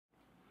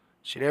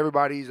Shit,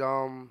 everybody's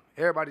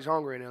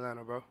hungry in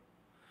Atlanta, bro.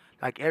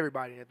 Like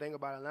everybody. And the thing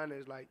about Atlanta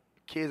is like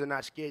kids are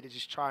not scared to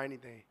just try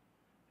anything.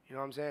 You know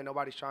what I'm saying?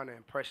 Nobody's trying to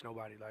impress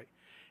nobody. Like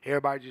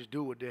everybody just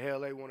do what the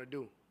hell they want to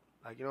do.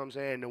 Like you know what I'm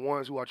saying? The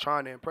ones who are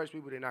trying to impress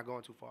people, they're not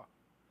going too far.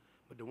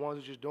 But the ones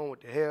who just doing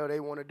what the hell they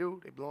want to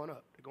do, they blowing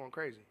up. They going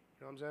crazy.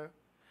 You know what I'm saying?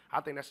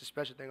 I think that's the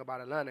special thing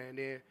about Atlanta. And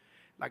then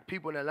like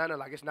people in Atlanta,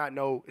 like nah,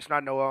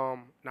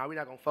 we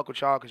not gonna fuck with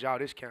y'all cause y'all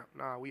this camp.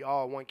 Nah, we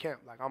all one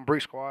camp. Like I'm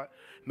Brick Squad,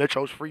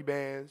 Metro's free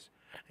bands,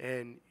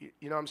 and you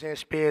know what I'm saying?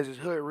 Spinz is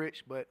hood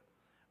rich, but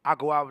I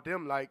go out with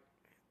them like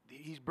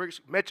he's Brick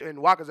Metro in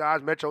Waka's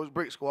eyes, Metro's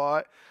Brick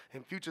Squad.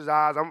 In Future's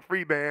eyes, I'm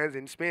free bands.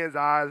 In Spin's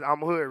eyes, I'm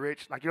hood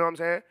rich. Like you know what I'm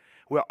saying?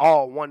 We're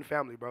all one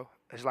family, bro.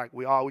 It's like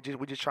we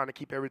just trying to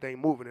keep everything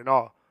moving and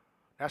all.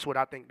 That's what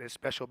I think that's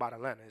special about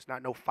Atlanta. It's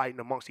not no fighting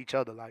amongst each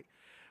other. Like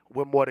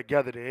we're more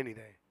together than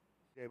anything.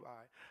 Yeah, all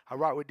right. I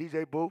rock with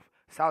DJ Booth,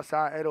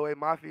 Southside 808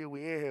 Mafia.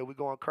 We in here. We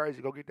going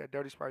crazy. Go get that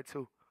Dirty Sprite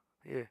too.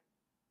 Yeah.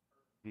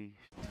 Beast.